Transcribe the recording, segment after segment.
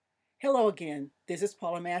Hello again. This is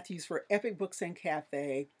Paula Matthews for Epic Books and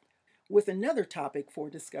Cafe with another topic for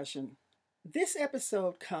discussion. This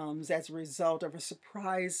episode comes as a result of a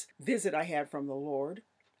surprise visit I had from the Lord.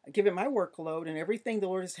 Given my workload and everything the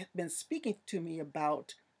Lord has been speaking to me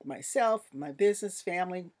about myself, my business,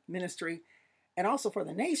 family, ministry, and also for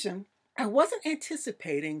the nation, I wasn't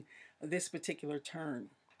anticipating this particular turn.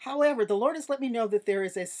 However, the Lord has let me know that there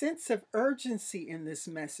is a sense of urgency in this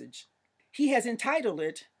message. He has entitled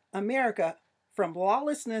it, America from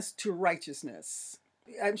Lawlessness to Righteousness.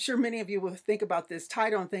 I'm sure many of you will think about this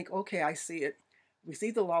title and think, okay, I see it. We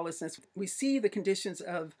see the lawlessness. We see the conditions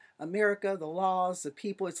of America, the laws, the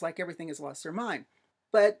people. It's like everything has lost their mind.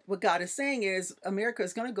 But what God is saying is America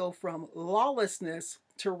is going to go from lawlessness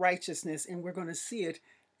to righteousness, and we're going to see it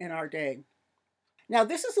in our day. Now,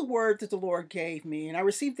 this is a word that the Lord gave me, and I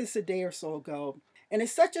received this a day or so ago. And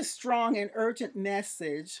it's such a strong and urgent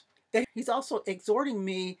message that He's also exhorting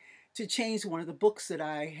me to change one of the books that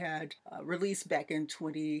I had released back in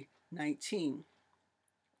 2019.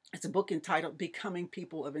 It's a book entitled Becoming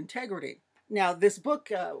People of Integrity. Now, this book,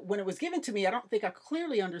 when it was given to me, I don't think I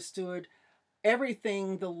clearly understood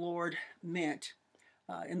everything the Lord meant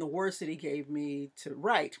in the words that He gave me to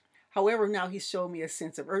write. However, now He's shown me a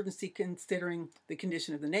sense of urgency considering the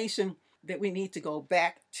condition of the nation, that we need to go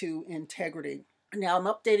back to integrity. Now, I'm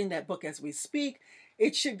updating that book as we speak.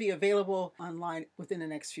 It should be available online within the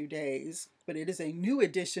next few days, but it is a new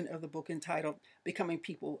edition of the book entitled Becoming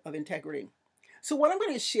People of Integrity. So what I'm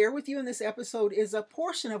going to share with you in this episode is a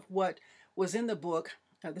portion of what was in the book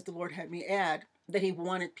that the Lord had me add that He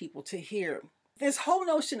wanted people to hear. This whole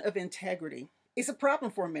notion of integrity is a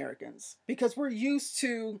problem for Americans because we're used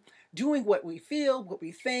to doing what we feel, what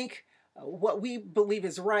we think, what we believe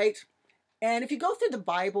is right. And if you go through the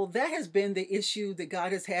Bible, that has been the issue that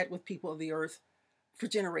God has had with people of the earth for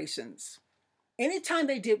generations. Anytime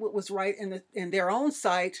they did what was right in their own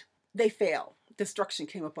sight, they failed. Destruction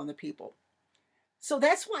came upon the people. So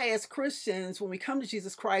that's why as Christians, when we come to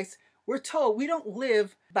Jesus Christ, we're told we don't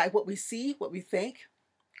live by what we see, what we think.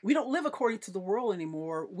 We don't live according to the world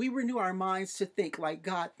anymore. We renew our minds to think like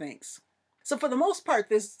God thinks. So for the most part,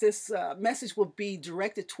 this message will be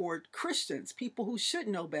directed toward Christians, people who should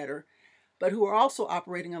know better, but who are also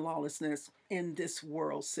operating in lawlessness in this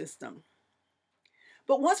world system.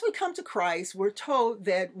 But once we come to Christ, we're told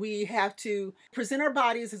that we have to present our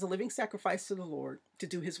bodies as a living sacrifice to the Lord to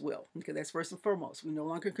do His will. Okay, that's first and foremost. We no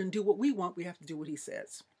longer can do what we want. We have to do what He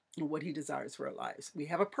says and what He desires for our lives. We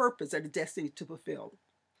have a purpose and a destiny to fulfill.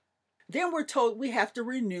 Then we're told we have to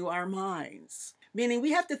renew our minds, meaning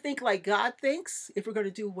we have to think like God thinks if we're going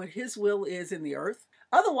to do what His will is in the earth.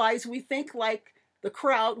 Otherwise, we think like the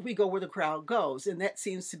crowd, we go where the crowd goes. And that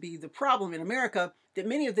seems to be the problem in America, that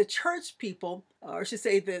many of the church people, or I should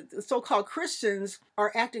say the so-called Christians,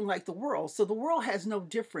 are acting like the world. So the world has no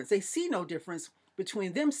difference. They see no difference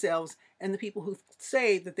between themselves and the people who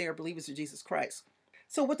say that they are believers of Jesus Christ.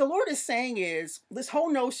 So what the Lord is saying is this whole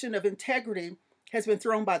notion of integrity has been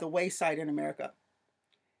thrown by the wayside in America.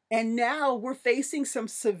 And now we're facing some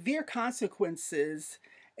severe consequences,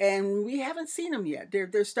 and we haven't seen them yet.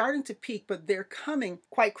 They're starting to peak, but they're coming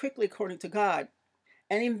quite quickly according to God.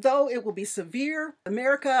 And even though it will be severe,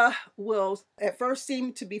 America will at first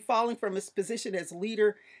seem to be falling from its position as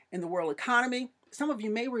leader in the world economy. Some of you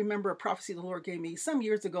may remember a prophecy the Lord gave me some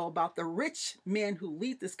years ago about the rich men who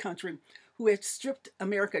lead this country who have stripped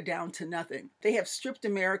America down to nothing. They have stripped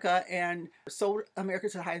America and sold America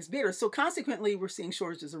to the highest bidder. So consequently, we're seeing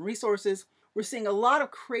shortages of resources. We're seeing a lot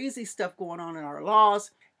of crazy stuff going on in our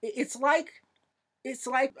laws. It's like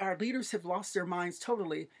our leaders have lost their minds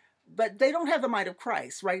totally, but they don't have the might of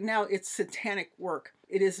Christ. Right now, it's satanic work.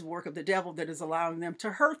 It is the work of the devil that is allowing them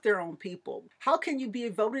to hurt their own people. How can you be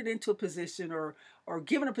voted into a position or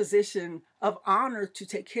given a position of honor to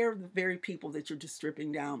take care of the very people that you're just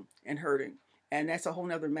stripping down and hurting? And that's a whole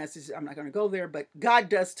nother message. I'm not going to go there, but God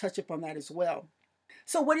does touch upon that as well.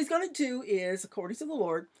 So what He's going to do is, according to the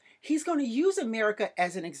Lord, He's going to use America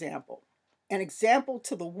as an example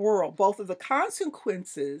to the world, both of the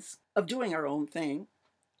consequences of doing our own thing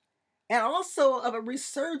and also of a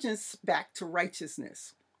resurgence back to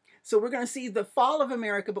righteousness. So we're going to see the fall of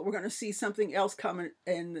America, but we're going to see something else coming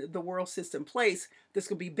in the world system place that's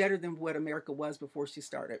going to be better than what America was before she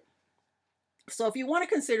started. So if you want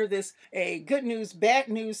to consider this a good news, bad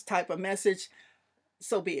news type of message,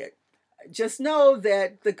 so be it. Just know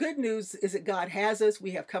that the good news is that God has us.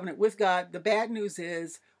 We have covenant with God. The bad news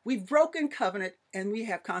is we've broken covenant and we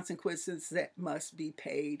have consequences that must be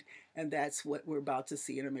paid. And that's what we're about to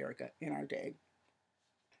see in America in our day.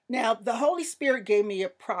 Now, the Holy Spirit gave me a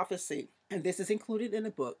prophecy And this is included in the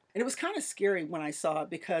book. And it was kind of scary when I saw it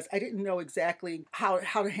because I didn't know exactly how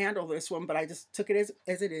to handle this one, but I just took it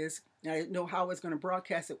as it is. And I didn't know how I was going to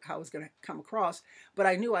broadcast it, how it was going to come across, but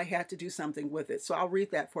I knew I had to do something with it. So I'll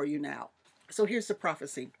read that for you now. So here's the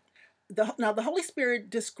prophecy. Now, the Holy Spirit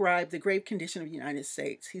described the grave condition of the United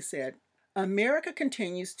States. He said, America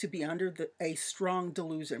continues to be under a strong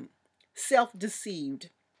delusion, self-deceived,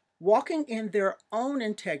 walking in their own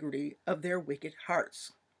integrity of their wicked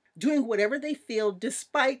hearts, doing whatever they feel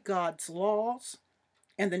despite God's laws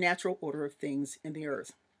and the natural order of things in the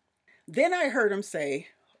earth. Then I heard him say,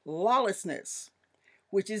 lawlessness,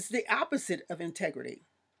 which is the opposite of integrity,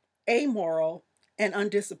 amoral and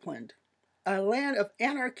undisciplined, a land of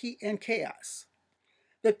anarchy and chaos.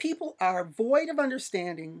 The people are void of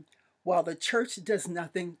understanding while the church does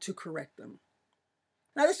nothing to correct them.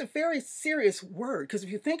 Now, that's a very serious word because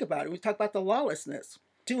if you think about it, we talk about the lawlessness,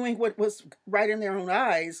 doing what was right in their own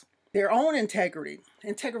eyes, their own integrity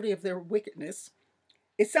of their wickedness.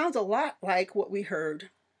 It sounds a lot like what we heard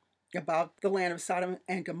about the land of Sodom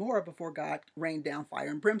and Gomorrah before God rained down fire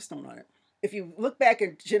and brimstone on it. If you look back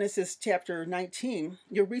at Genesis chapter 19,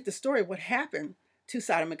 you'll read the story of what happened to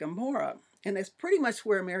Sodom and Gomorrah. And that's pretty much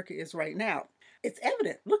where America is right now. It's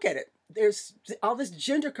evident. Look at it. There's all this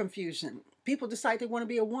gender confusion. People decide they want to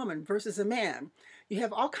be a woman versus a man. You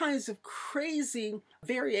have all kinds of crazy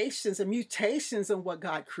variations and mutations in what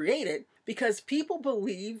God created because people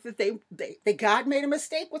believe that that God made a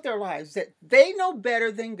mistake with their lives, that they know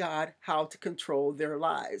better than God how to control their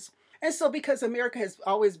lives. And so because America has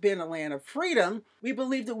always been a land of freedom, we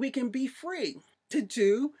believe that we can be free to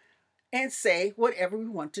do and say whatever we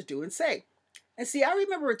want to do and say. And see, I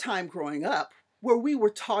remember a time growing up where we were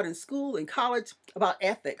taught in school and college about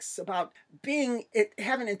ethics, about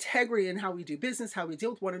having integrity in how we do business, how we deal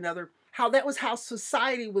with one another, how that was how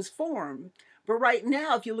society was formed. But right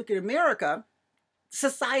now, if you look at America,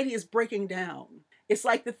 society is breaking down. It's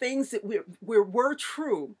like the things that were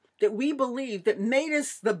true, that we believe, that made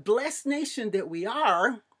us the blessed nation that we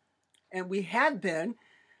are, and we have been,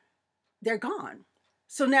 they're gone.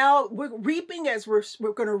 So now we're reaping as we're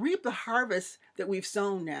going to reap the harvest that we've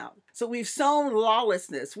sown now. So we've sown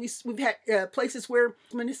lawlessness. We've had places where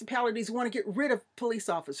municipalities want to get rid of police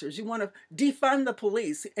officers. You want to defund the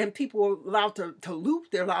police, and people are allowed to loot.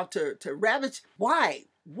 They're allowed to ravage. Why?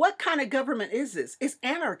 What kind of government is this? It's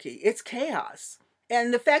anarchy. It's chaos.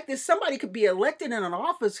 And the fact that somebody could be elected in an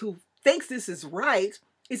office who thinks this is right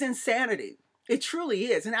is insanity. It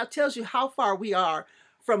truly is. And that tells you how far we are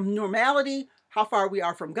from normality, how far we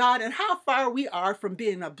are from God, and how far we are from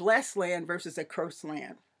being a blessed land versus a cursed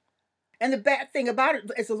land. And the bad thing about it,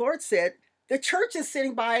 as the Lord said, the church is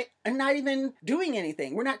sitting by and not even doing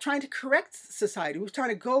anything. We're not trying to correct society. We're trying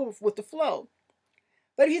to go with the flow.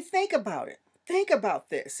 But if you think about it, think about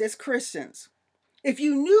this as Christians. If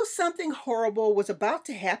you knew something horrible was about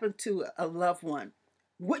to happen to a loved one,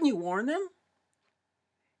 wouldn't you warn them?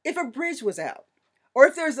 If a bridge was out, or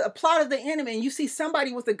if there's a plot of the enemy and you see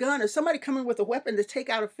somebody with a gun or somebody coming with a weapon to take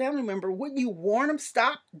out a family member, wouldn't you warn them,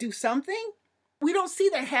 stop, do something? We don't see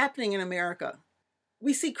that happening in America.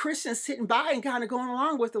 We see Christians sitting by and kind of going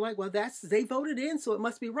along with it like, well, they voted in, so it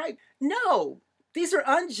must be right. No, these are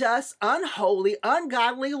unjust, unholy,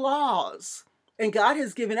 ungodly laws. And God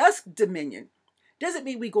has given us dominion. Doesn't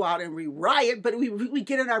mean we go out and we riot, but we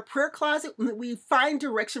get in our prayer closet and we find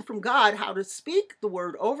direction from God how to speak the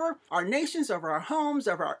word over our nations, over our homes,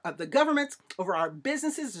 of the governments, over our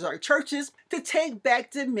businesses, our churches, to take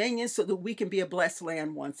back dominion so that we can be a blessed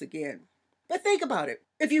land once again. But think about it.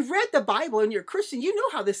 If you've read the Bible and you're a Christian, you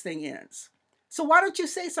know how this thing ends. So why don't you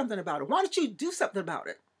say something about it? Why don't you do something about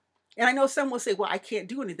it? And I know some will say, well, I can't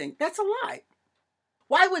do anything. That's a lie.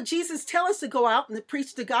 Why would Jesus tell us to go out and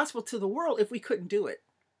preach the gospel to the world if we couldn't do it?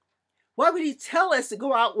 Why would he tell us to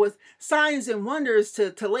go out with signs and wonders,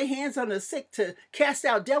 to lay hands on the sick, to cast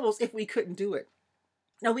out devils if we couldn't do it?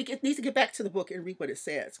 Now we need to get back to the book and read what it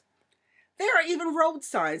says. There are even road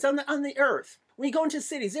signs on the earth. When you go into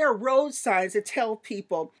cities, there are road signs that tell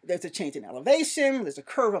people there's a change in elevation, there's a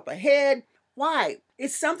curve up ahead. Why?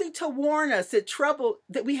 It's something to warn us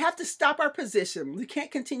that we have to stop our position. We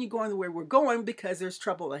can't continue going the way we're going because there's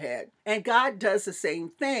trouble ahead. And God does the same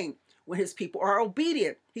thing when his people are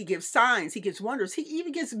obedient. He gives signs, he gives wonders, he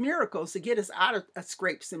even gives miracles to get us out of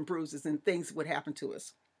scrapes and bruises and things that would happen to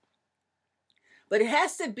us. But it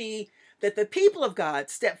has to be that the people of God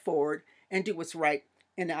step forward and do what's right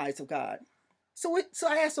in the eyes of God. So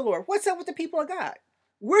I asked the Lord, what's up with the people of God?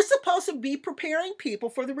 We're supposed to be preparing people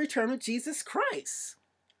for the return of Jesus Christ.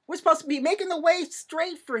 We're supposed to be making the way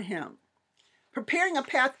straight for him, preparing a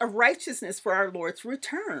path of righteousness for our Lord's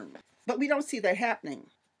return. But we don't see that happening.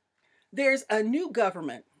 There's a new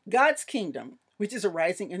government, God's kingdom, which is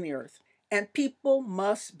arising in the earth, and people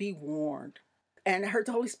must be warned. And I heard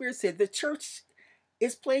the Holy Spirit say the church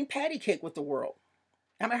is playing patty cake with the world.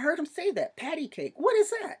 And I heard him say that, patty cake. What is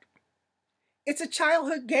that? It's a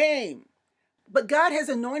childhood game. But God has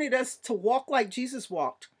anointed us to walk like Jesus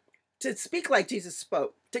walked, to speak like Jesus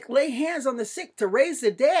spoke, to lay hands on the sick, to raise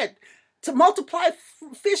the dead, to multiply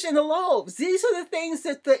fish in the loaves. These are the things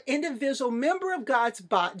that the individual member of God's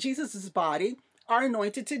body, Jesus's body, are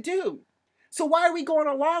anointed to do. So why are we going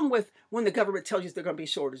along with when the government tells you there are going to be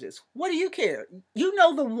shortages? What do you care? You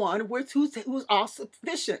know the one who's all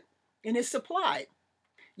sufficient in his supply.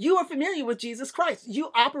 You are familiar with Jesus Christ.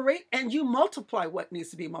 You operate and you multiply what needs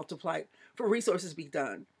to be multiplied for resources to be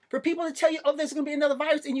done. For people to tell you, oh, there's going to be another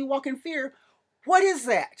virus and you walk in fear. What is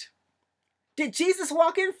that? Did Jesus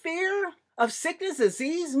walk in fear of sickness,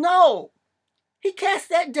 disease? No. He cast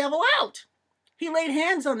that devil out. He laid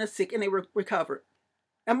hands on the sick and they recovered.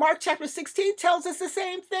 And Mark chapter 16 tells us the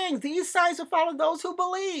same thing. These signs will follow those who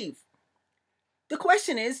believe. The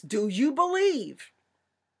question is, do you believe?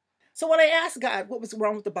 So when I asked God what was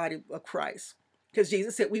wrong with the body of Christ, because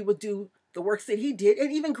Jesus said we would do the works that he did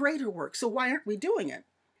and even greater works. So why aren't we doing it?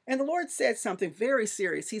 And the Lord said something very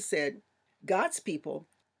serious. He said, God's people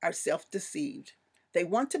are self-deceived. They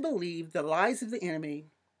want to believe the lies of the enemy,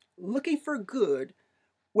 looking for good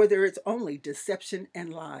where there is only deception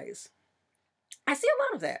and lies. I see a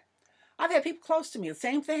lot of that. I've had people close to me, the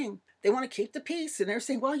same thing. They want to keep the peace and they're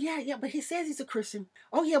saying, well, yeah, but he says he's a Christian.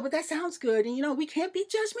 Oh, yeah, but that sounds good. And, we can't be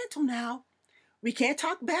judgmental now. We can't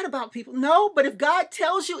talk bad about people. No, but if God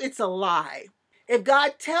tells you it's a lie, if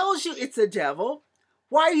God tells you it's a devil,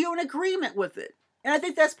 why are you in agreement with it? And I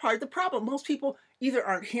think that's part of the problem. Most people either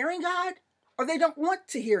aren't hearing God or they don't want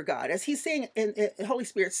to hear God. As he's saying, and the Holy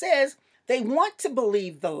Spirit says, they want to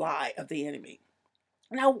believe the lie of the enemy.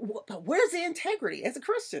 Now, where's the integrity as a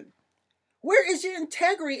Christian? Where is your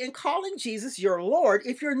integrity in calling Jesus your Lord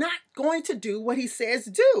if you're not going to do what he says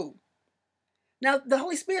do? Now, the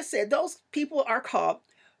Holy Spirit said those people are called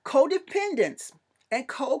codependents and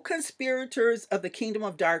co-conspirators of the kingdom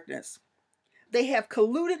of darkness. They have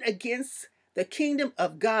colluded against the kingdom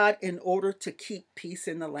of God in order to keep peace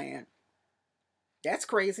in the land. That's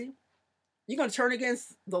crazy. You're going to turn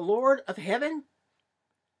against the Lord of heaven,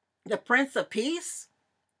 the Prince of Peace,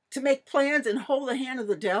 to make plans and hold the hand of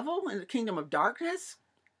the devil in the kingdom of darkness?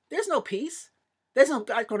 There's no peace. There's not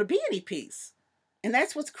going to be any peace. And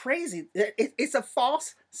that's what's crazy. It's a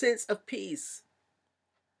false sense of peace.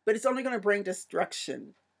 But it's only going to bring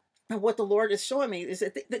destruction. And what the Lord is showing me is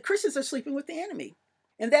that the Christians are sleeping with the enemy.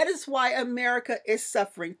 And that is why America is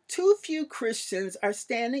suffering. Too few Christians are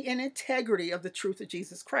standing in integrity of the truth of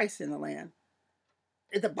Jesus Christ in the land.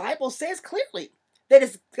 The Bible says clearly that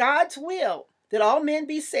it's God's will that all men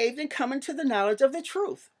be saved and come into the knowledge of the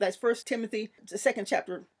truth. That's 1 Timothy, the 2nd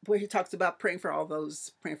chapter, where he talks about praying for all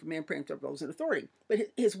those, praying for men, praying for those in authority. But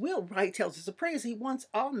his will, right, tells us to pray is he wants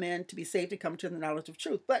all men to be saved and come to the knowledge of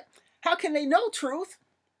truth. But how can they know truth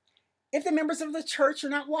if the members of the church are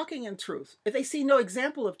not walking in truth? If they see no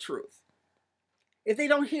example of truth? If they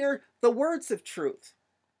don't hear the words of truth?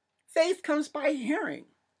 Faith comes by hearing,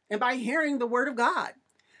 and by hearing the word of God.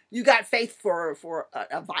 You got faith for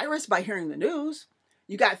a virus by hearing the news.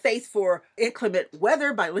 You got faith for inclement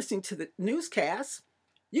weather by listening to the newscasts.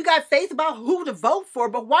 You got faith about who to vote for,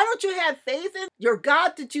 but why don't you have faith in your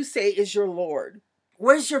God that you say is your Lord?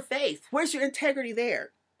 Where's your faith? Where's your integrity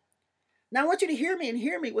there? Now I want you to hear me and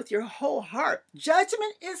hear me with your whole heart.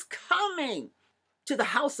 Judgment is coming to the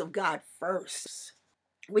house of God first.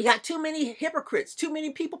 We got too many hypocrites, too many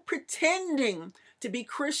people pretending to be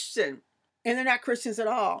Christian. And they're not Christians at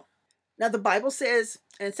all. Now, the Bible says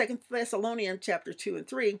in 2 Thessalonians chapter 2 and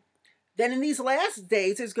 3, that in these last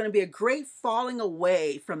days, there's going to be a great falling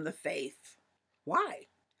away from the faith. Why?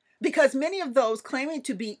 Because many of those claiming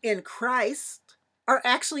to be in Christ are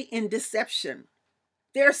actually in deception.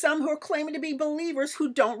 There are some who are claiming to be believers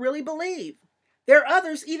who don't really believe. There are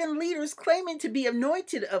others, even leaders, claiming to be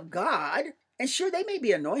anointed of God. And sure, they may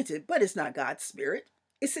be anointed, but it's not God's spirit.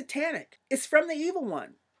 It's satanic. It's from the evil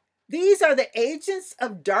one. These are the agents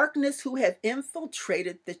of darkness who have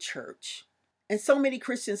infiltrated the church. And so many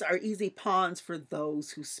Christians are easy pawns for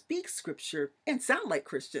those who speak scripture and sound like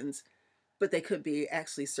Christians, but they could be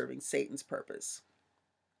actually serving Satan's purpose.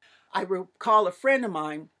 I recall a friend of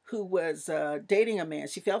mine who was dating a man.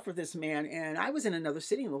 She fell for this man, and I was in another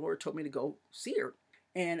city, and the Lord told me to go see her.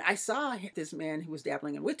 And I saw this man who was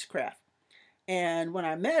dabbling in witchcraft. And when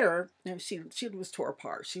I met her, she was tore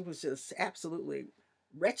apart. She was just absolutely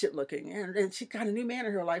wretched looking. And she got a new man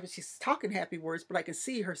in her life, and she's talking happy words, but I can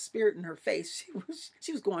see her spirit in her face.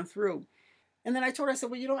 She was going through. And then I told her, I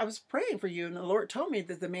said, well, I was praying for you, and the Lord told me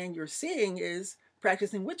that the man you're seeing is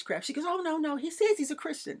practicing witchcraft. She goes, oh, no, he says he's a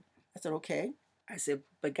Christian. I said, okay. I said,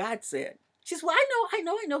 but God said. She says, well, I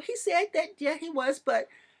know. He said that, yeah, he was, but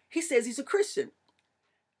he says he's a Christian.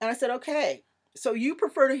 And I said, okay. So you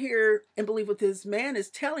prefer to hear and believe what this man is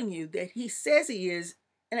telling you that he says he is,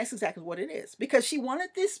 and that's exactly what it is. Because she wanted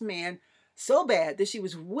this man so bad that she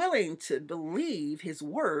was willing to believe his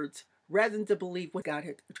words rather than to believe what God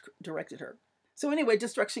had directed her. So anyway,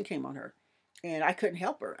 destruction came on her, and I couldn't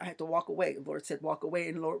help her. I had to walk away. The Lord said, walk away,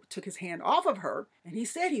 and the Lord took his hand off of her, and he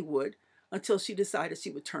said he would until she decided she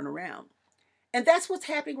would turn around. And that's what's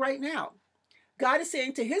happening right now. God is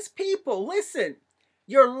saying to his people, listen,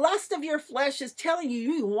 your lust of your flesh is telling you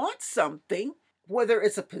you want something, whether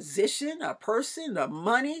it's a position, a person, a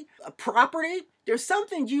money, a property. There's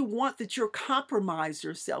something you want that you're compromised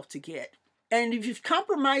yourself to get. And if you've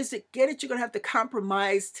compromised it, get it, you're going to have to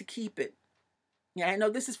compromise to keep it. Yeah, I know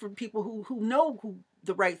this is for people who know who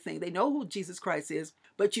the right thing. They know who Jesus Christ is,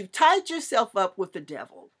 but you've tied yourself up with the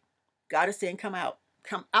devil. God is saying, come out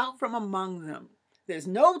from among them. There's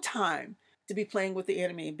no time to be playing with the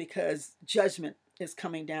enemy because judgment is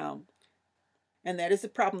coming down. And that is the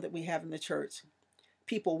problem that we have in the church.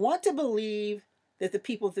 People want to believe that the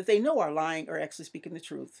people that they know are lying are actually speaking the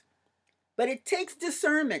truth. But it takes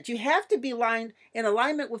discernment. You have to be in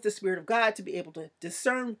alignment with the Spirit of God to be able to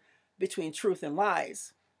discern between truth and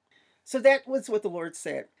lies. So that was what the Lord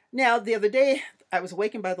said. Now, the other day, I was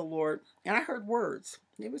awakened by the Lord, and I heard words.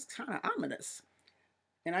 It was kind of ominous.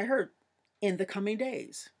 And I heard, in the coming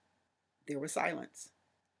days, there was silence.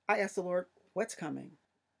 I asked the Lord, what's coming?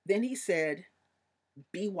 Then he said,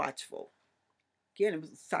 be watchful. Again, it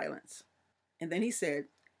was silence. And then he said,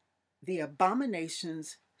 the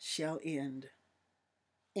abominations shall end.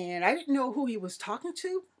 And I didn't know who he was talking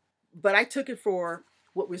to, but I took it for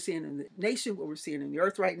what we're seeing in the nation, what we're seeing in the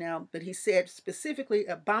earth right now. But he said specifically,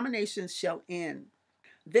 abominations shall end.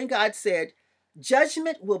 Then God said,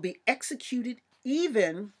 judgment will be executed,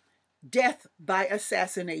 even death by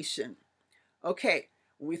assassination. Okay,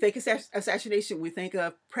 when we think assassination, we think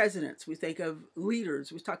of presidents, we think of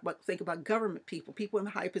leaders, think about government people in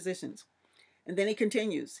high positions. And then he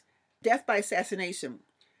continues, death by assassination,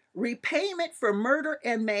 repayment for murder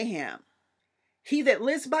and mayhem. He that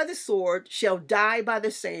lives by the sword shall die by the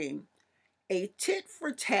same. A tit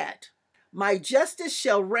for tat. My justice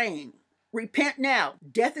shall reign. Repent now.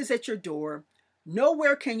 Death is at your door.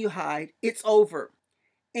 Nowhere can you hide. It's over.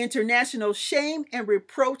 International shame and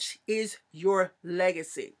reproach is your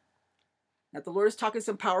legacy. Now, the Lord is talking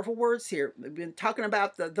some powerful words here. We've been talking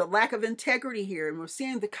about the lack of integrity here, and we're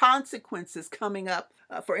seeing the consequences coming up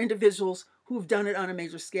for individuals who've done it on a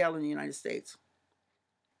major scale in the United States.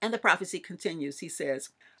 And the prophecy continues. He says,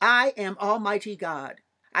 I am Almighty God.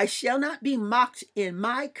 I shall not be mocked in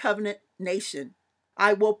my covenant nation.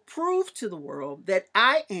 I will prove to the world that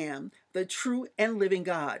I am the true and living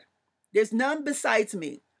God. There's none besides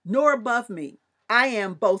me, nor above me. I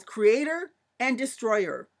am both creator and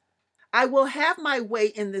destroyer. I will have my way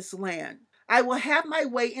in this land. I will have my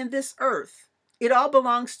way in this earth. It all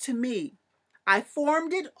belongs to me. I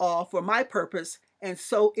formed it all for my purpose, and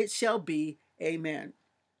so it shall be. Amen.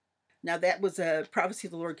 Now, that was a prophecy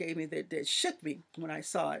the Lord gave me that shook me when I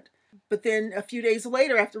saw it. But then a few days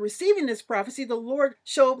later, after receiving this prophecy, the Lord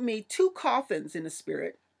showed me 2 coffins in the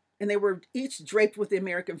spirit, and they were each draped with the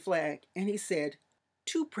American flag. And he said,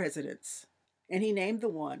 2 presidents. And he named the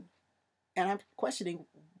one. And I'm questioning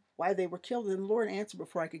why they were killed. And the Lord answered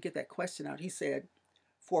before I could get that question out. He said,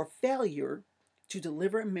 for failure to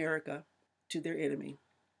deliver America to their enemy.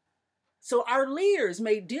 So our leaders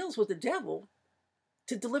made deals with the devil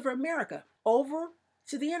to deliver America over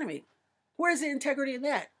to the enemy. Where's the integrity in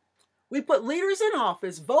that? We put leaders in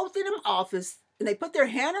office, vote them in office, and they put their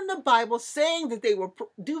hand on the Bible saying that they will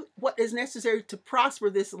do what is necessary to prosper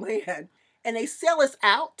this land, and they sell us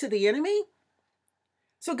out to the enemy.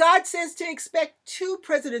 So God says to expect 2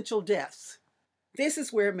 presidential deaths. This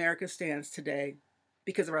is where America stands today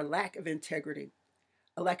because of our lack of integrity.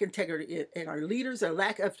 A lack of integrity in our leaders, a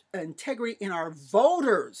lack of integrity in our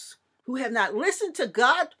voters who have not listened to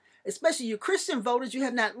God, especially you Christian voters. You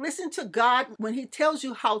have not listened to God when he tells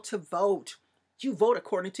you how to vote. You vote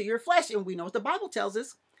according to your flesh. And we know what the Bible tells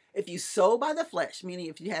us. If you sow by the flesh, meaning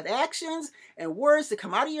if you have actions and words that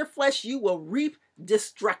come out of your flesh, you will reap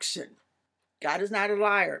destruction. God is not a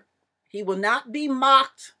liar. He will not be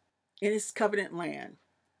mocked in his covenant land.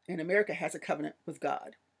 And America has a covenant with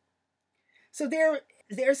God. So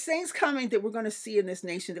there's things coming that we're going to see in this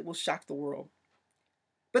nation that will shock the world.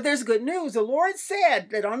 But there's good news. The Lord said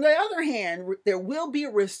that on the other hand, there will be a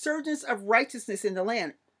resurgence of righteousness in the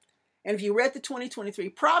land. And if you read the 2023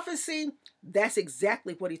 prophecy, that's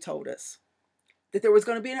exactly what he told us. That there was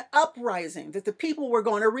going to be an uprising, that the people were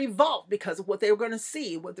going to revolt because of what they were going to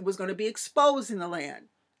see, what was going to be exposed in the land.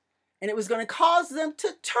 And it was going to cause them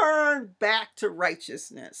to turn back to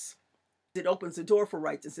righteousness. It opens the door for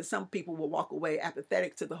righteousness. Some people will walk away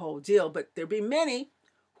apathetic to the whole deal, but there'll be many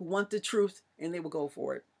who want the truth and they will go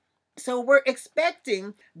for it. So we're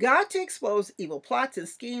expecting God to expose evil plots and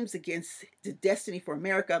schemes against the destiny for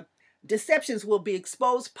America. Deceptions will be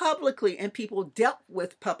exposed publicly and people dealt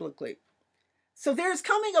with publicly. So there's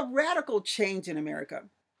coming a radical change in America.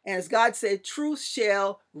 And as God said, truth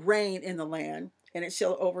shall reign in the land and it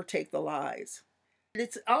shall overtake the lies.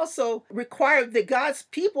 It's also required that God's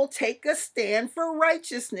people take a stand for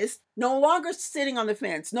righteousness, no longer sitting on the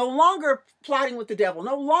fence, no longer plotting with the devil,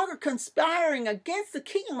 no longer conspiring against the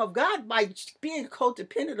kingdom of God by being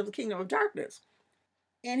codependent of the kingdom of darkness.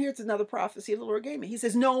 And here's another prophecy the Lord gave me. He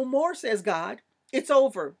says, no more, says God, it's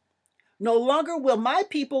over. No longer will my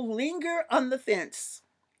people linger on the fence.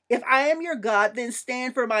 If I am your God, then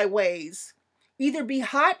stand for my ways. Either be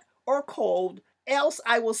hot or cold, else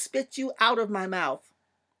I will spit you out of my mouth.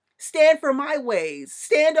 Stand for my ways.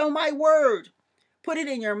 Stand on my word. Put it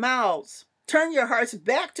in your mouths. Turn your hearts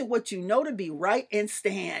back to what you know to be right and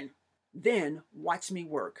stand. Then watch me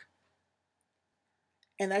work.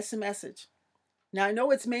 And that's the message. Now, I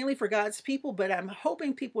know it's mainly for God's people, but I'm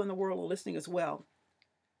hoping people in the world are listening as well.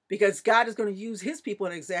 Because God is going to use his people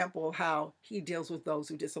as an example of how he deals with those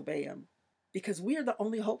who disobey him. Because we are the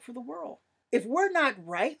only hope for the world. If we're not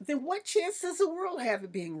right, then what chance does the world have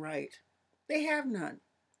of being right? They have none.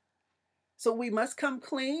 So we must come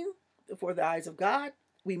clean before the eyes of God.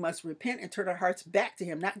 We must repent and turn our hearts back to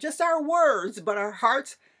him. Not just our words, but our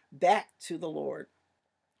hearts back to the Lord.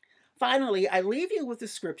 Finally, I leave you with the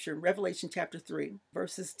scripture in Revelation chapter 3,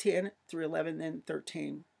 verses 10 through 11 and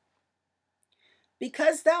 13.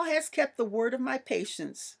 Because thou hast kept the word of my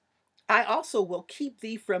patience, I also will keep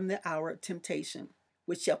thee from the hour of temptation,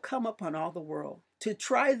 which shall come upon all the world, to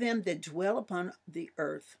try them that dwell upon the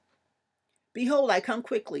earth. Behold, I come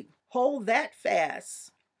quickly. Hold that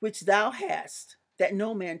fast which thou hast, that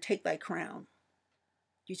no man take thy crown.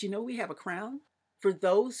 Did you know we have a crown? For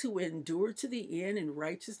those who endure to the end in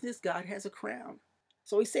righteousness, God has a crown.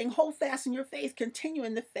 So he's saying, hold fast in your faith, continue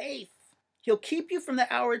in the faith. He'll keep you from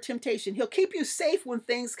the hour of temptation. He'll keep you safe when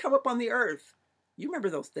things come up on the earth. You remember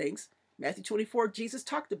those things. Matthew 24, Jesus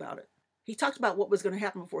talked about it. He talked about what was going to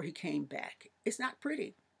happen before he came back. It's not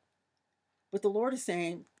pretty. But the Lord is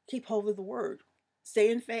saying, keep hold of the word.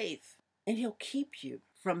 Stay in faith. And he'll keep you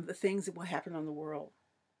from the things that will happen on the world.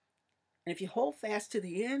 And if you hold fast to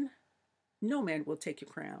the end, no man will take your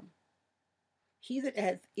crown. He that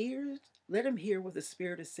hath ears, let him hear what the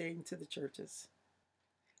Spirit is saying to the churches.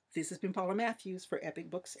 This has been Paula Matthews for Epic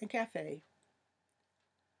Books and Cafe.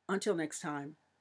 Until next time.